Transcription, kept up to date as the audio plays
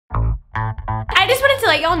I just wanted to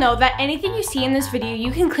let y'all know that anything you see in this video,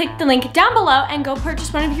 you can click the link down below and go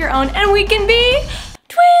purchase one of your own and we can be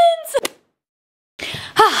twins.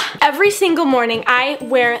 Every single morning I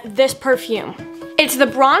wear this perfume. It's the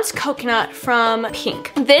Bronze Coconut from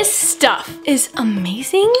Pink. This stuff is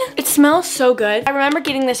amazing. It smells so good. I remember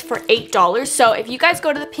getting this for $8. So if you guys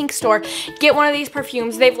go to the Pink store, get one of these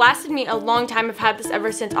perfumes. They've lasted me a long time. I've had this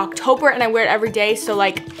ever since October and I wear it every day. So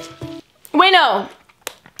like, wait, no.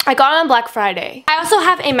 I got it on Black Friday. I also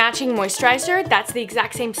have a matching moisturizer that's the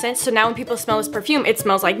exact same scent, so now when people smell this perfume, it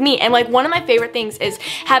smells like me. And like one of my favorite things is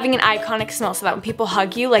having an iconic smell so that when people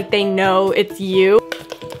hug you, like they know it's you. It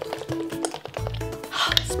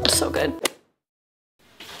smells so good.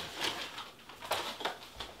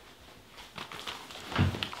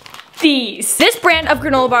 This brand of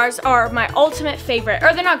granola bars are my ultimate favorite,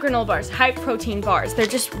 or they're not granola bars, high protein bars. They're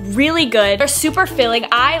just really good. They're super filling.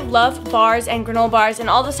 I love bars and granola bars and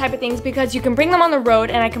all those type of things because you can bring them on the road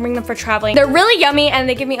and I can bring them for traveling. They're really yummy and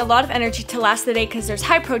they give me a lot of energy to last the day because there's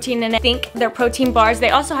high protein and I think they're protein bars. They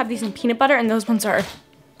also have these in peanut butter and those ones are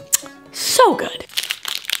so good.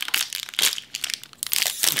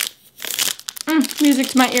 Music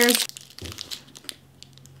to my ears.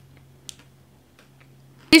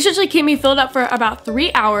 These usually keep me filled up for about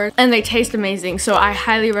 3 hours and they taste amazing, so I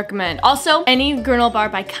highly recommend. Also, any granola bar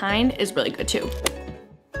by Kind is really good too.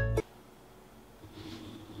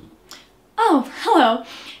 Oh, hello.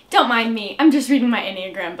 Don't mind me, I'm just reading my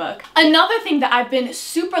Enneagram book. Another thing that I've been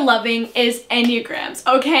super loving is Enneagrams,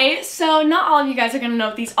 okay? So not all of you guys are gonna know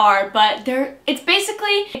what these are, but it's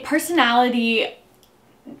basically a personality,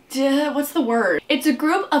 what's the word? It's a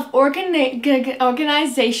group of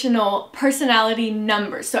organizational personality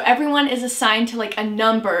numbers. So everyone is assigned to like a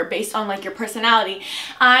number based on like your personality.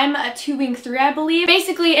 I'm a 2 wing 3, I believe.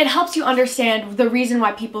 Basically, it helps you understand the reason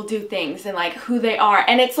why people do things and like who they are.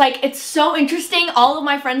 And it's like, it's so interesting. All of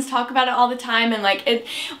my friends talk about it all the time and like it's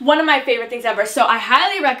one of my favorite things ever. So I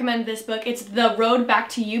highly recommend this book. It's The Road Back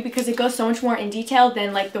to You because it goes so much more in detail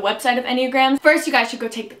than like the website of Enneagrams. First, you guys should go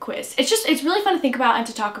take the quiz. It's really fun to think about and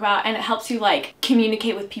to talk about, and it helps you like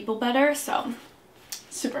communicate with people better, so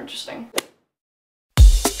super interesting.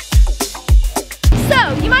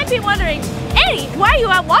 So you might be wondering, Annie, why are you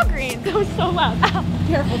at Walgreens? That was so loud. Ow.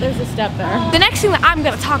 Careful, there's a step there. The next thing that I'm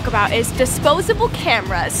gonna talk about is disposable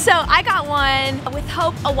cameras. So I got one with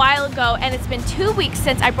Hope a while ago and it's been 2 weeks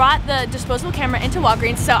since I brought the disposable camera into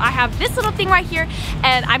Walgreens. So I have this little thing right here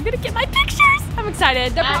and I'm gonna get my pictures. I'm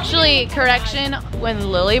excited. Actually, correction, when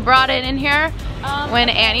Lily brought it in here, when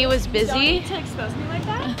Annie was busy. Don't need to expose me like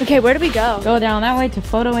that. Okay, where do we go? Go down that way to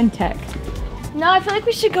photo and tech. No, I feel like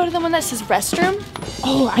we should go to the one that says restroom.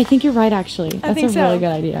 Oh, I think you're right actually. That's a really good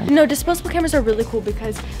idea. No, disposable cameras are really cool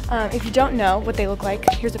because if you don't know what they look like,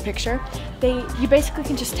 here's a picture. You basically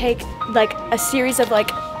can just take like a series of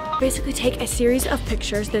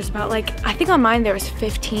pictures. There's about like, I think on mine there was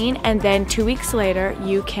 15 and then 2 weeks later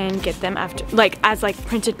you can get them after like as like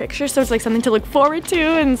printed pictures. So it's like something to look forward to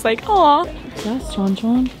and it's like, aw. Yes,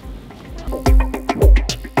 John.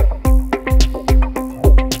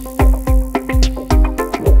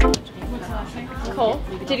 Cole?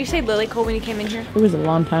 Did you say Lily Cole when you came in here? It was a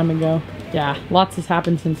long time ago. Yeah, lots has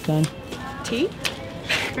happened since then. T?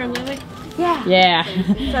 For Lily? Yeah. Yeah.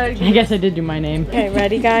 I guess I did do my name. Okay,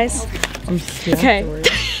 ready guys? I'm scared. Okay.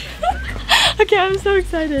 Okay, I'm so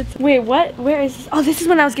excited. Wait, what? Where is this? Oh, this is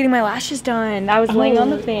when I was getting my lashes done. I was laying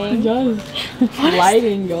on the thing. Yes.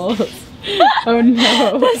 Lighting goals. Oh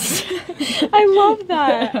no. I love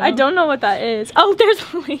that. I don't know what that is. Oh,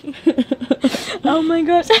 there's Lily. Oh my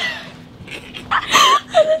gosh.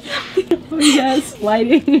 Oh yes,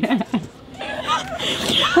 lighting.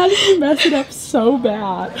 How did you mess it up so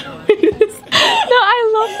bad? No,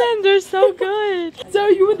 I love them. They're so good. So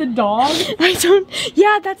you with the dog? I don't.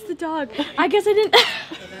 Yeah, that's the dog. I guess I didn't.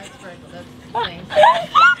 Guys,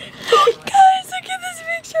 look at this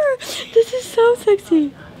picture. This is so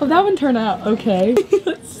sexy. Oh, that one turned out okay.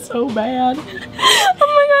 That's so bad. Oh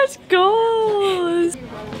my gosh, goals.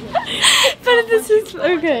 But this is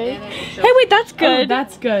okay. Hey, wait, that's good. Oh,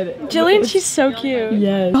 that's good. Jillian, she's so cute.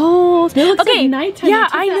 Yes. Oh, it looks like nighttime. Yeah,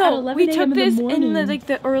 I know. We took this in the like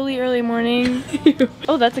the early morning.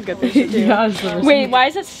 Oh, that's a good picture too. Gosh, wait, why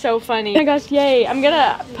is that so funny? Oh my gosh, yay! I'm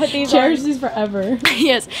gonna put these. Cherish these forever.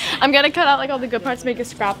 Yes, I'm gonna cut out like all the good parts to make a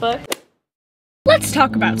scrapbook. Let's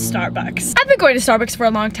talk about Starbucks. I've been going to Starbucks for a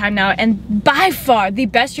long time now, and by far the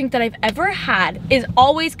best drink that I've ever had is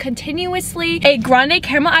always continuously a grande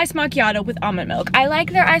caramel iced macchiato with almond milk. I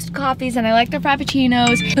like their iced coffees and I like their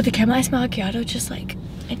frappuccinos, but the caramel iced macchiato just like,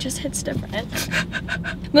 it just hits different.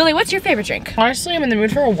 Lily, what's your favorite drink? Honestly, I'm in the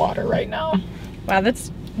mood for a water right now. Wow,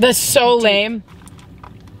 that's That's so lame.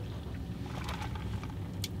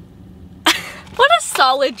 What a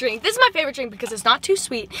solid drink. This is my favorite drink because it's not too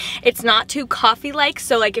sweet. It's not too coffee-like.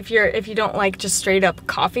 So like if you don't like just straight up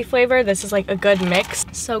coffee flavor, this is like a good mix.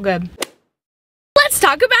 So good. Let's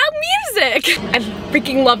talk about music. I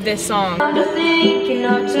freaking love this song. In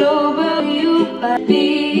October, you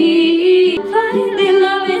be finally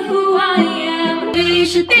loving who I am. You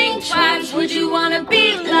should think twice. Would you wanna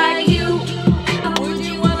be like you? Would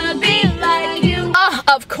you wanna be like you?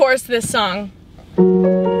 Of course this song.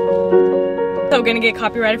 So gonna get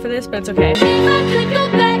copyrighted for this, but it's okay. If I could go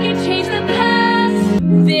back and change the past.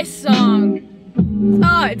 This song.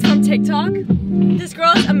 Oh, it's from TikTok. This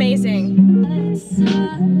girl is amazing.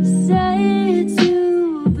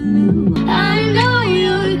 I know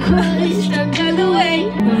you're crushed under the weight.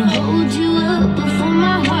 Gonna hold you up before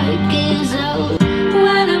my heart gives out.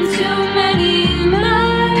 When I'm too many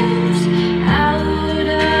miles out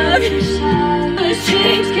of your sight, the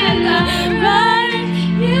streets cannot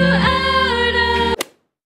run you out of.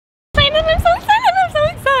 I'm so excited! I'm so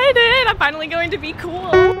excited! I'm finally going to be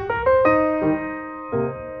cool.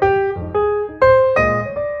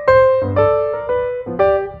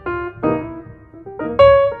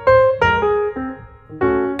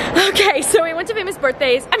 Okay, so we went to famous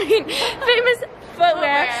birthdays. Famous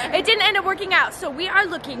footwear. It didn't end up working out. So we are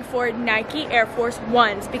looking for Nike Air Force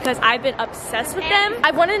Ones because I've been obsessed with them.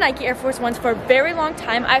 I've wanted Nike Air Force Ones for a very long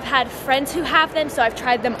time. I've had friends who have them, so I've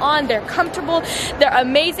tried them on. They're comfortable, they're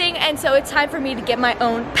amazing, and so it's time for me to get my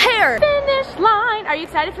own pair. Finish line. Are you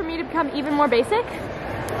excited for me to become even more basic?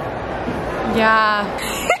 Yeah.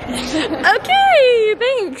 Okay,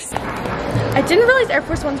 thanks. I didn't realize Air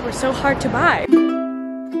Force Ones were so hard to buy.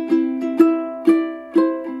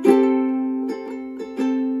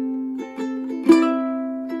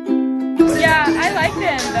 Yeah, I like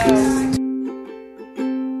them though.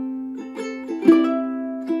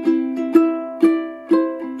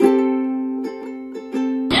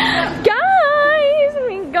 Guys,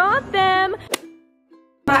 we got them.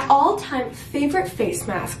 My all-time favorite face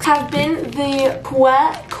masks have been the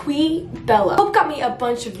Qui Bella. Hope got me a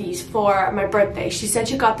bunch of these for my birthday. She said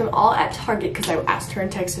she got them all at Target because I asked her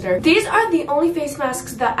and texted her. These are the only face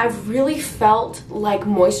masks that I've really felt like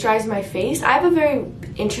moisturize my face. I have a very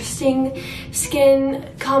interesting skin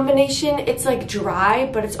combination. It's like dry,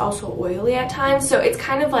 but it's also oily at times, so it's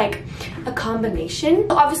kind of like a combination.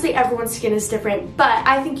 Obviously everyone's skin is different, but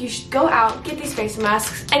I think you should go out, get these face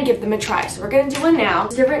masks, and give them a try. So we're gonna do one now.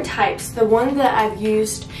 Different types. The one that I've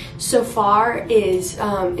used so far is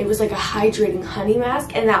it was like a hydrating honey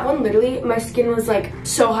mask, and that one literally my skin was like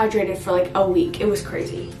so hydrated for like a week. It was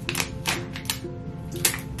crazy.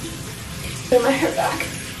 Put my hair back.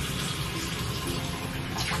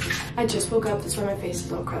 I just woke up, that's why my face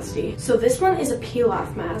is all crusty. So this one is a peel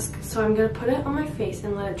off mask, so I'm gonna put it on my face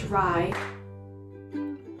and let it dry.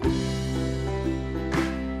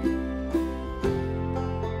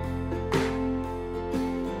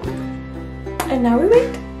 And now we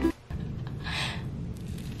wait.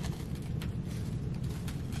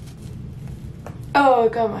 Oh, I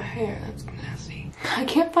got my hair, that's nasty. I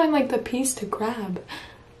can't find like the piece to grab.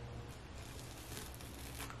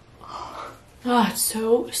 Oh, it's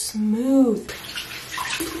so smooth.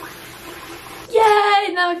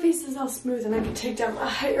 Yay! Now my face is all smooth and I can take down my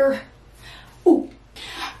hair. Ooh.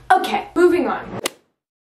 Okay, moving on.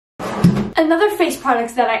 Another face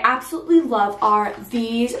products that I absolutely love are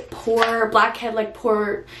these blackhead, like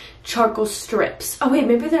pore charcoal strips. Oh wait,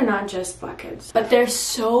 maybe they're not just blackheads, but they're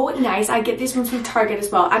so nice. I get these ones from Target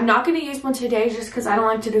as well. I'm not going to use one today just because I don't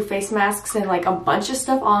like to do face masks and like a bunch of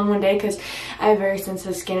stuff all in one day because I have very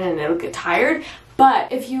sensitive skin and it'll get tired.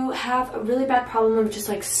 But if you have a really bad problem of just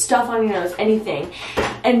like stuff on your nose, anything,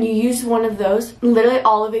 and you use one of those, literally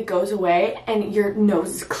all of it goes away and your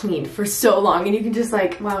nose is clean for so long and you can just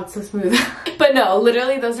like, wow, it's so smooth. But no,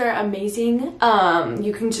 literally those are amazing.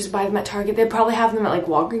 You can just buy them at Target. They probably have them at like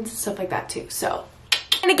Walgreens and stuff like that too, so.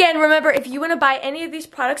 And again, remember, if you want to buy any of these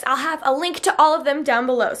products, I'll have a link to all of them down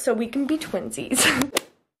below so we can be twinsies.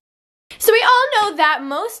 So we all know that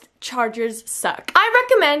most chargers suck. I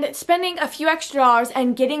recommend spending a few extra dollars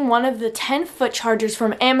and getting one of the 10-foot chargers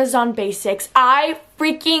from Amazon Basics. I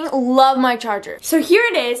freaking love my charger. So here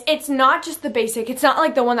it is. It's not just the basic. It's not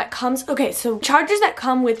like the one that comes. Okay, so chargers that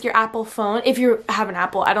come with your Apple phone, if you have an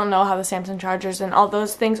Apple, I don't know how the Samsung chargers and all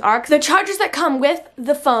those things are. The chargers that come with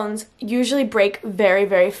the phones usually break very,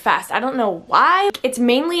 very fast. I don't know why. It's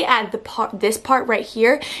mainly at this part right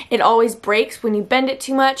here. It always breaks when you bend it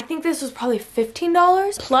too much. I think this was probably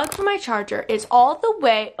 $15. Plug for my charger is all the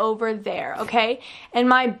way over there, okay? And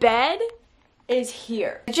my bed is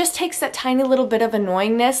here. It just takes that tiny little bit of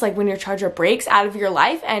annoyingness, like when your charger breaks, out of your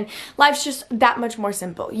life, and life's just that much more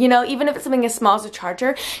simple. You know, even if it's something as small as a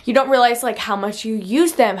charger, you don't realize like how much you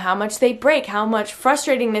use them, how much they break, how much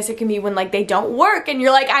frustratingness it can be when like they don't work and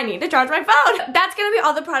you're like, I need to charge my phone. That's gonna be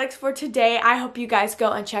all the products for today. I hope you guys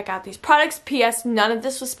go and check out these products. P.S. None of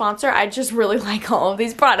this was sponsored. I just really like all of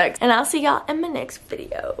these products. And I'll see y'all in my next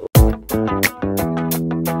video.